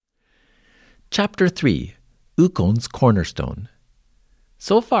Chapter 3, Ukon's Cornerstone.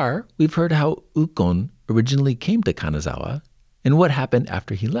 So far, we've heard how Ukon originally came to Kanazawa and what happened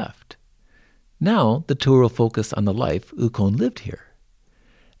after he left. Now, the tour will focus on the life Ukon lived here.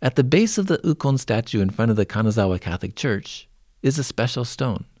 At the base of the Ukon statue in front of the Kanazawa Catholic Church is a special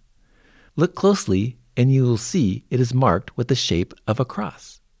stone. Look closely and you will see it is marked with the shape of a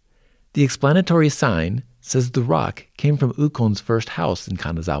cross. The explanatory sign says the rock came from Ukon's first house in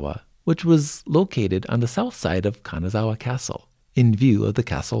Kanazawa, which was located on the south side of Kanazawa Castle, in view of the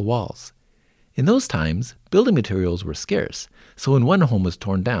castle walls. In those times, building materials were scarce, so when one home was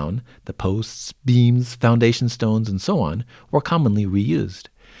torn down, the posts, beams, foundation stones, and so on were commonly reused.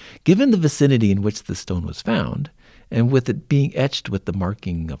 Given the vicinity in which the stone was found, and with it being etched with the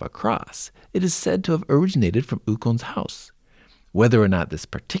marking of a cross, it is said to have originated from Ukon's house. Whether or not this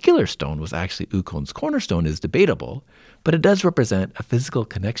particular stone was actually Ukon's cornerstone is debatable, but it does represent a physical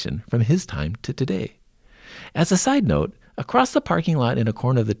connection from his time to today. As a side note, across the parking lot in a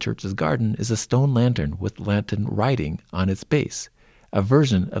corner of the church's garden is a stone lantern with lantern writing on its base, a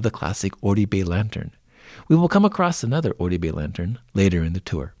version of the classic Oribe lantern. We will come across another Oribe lantern later in the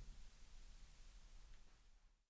tour.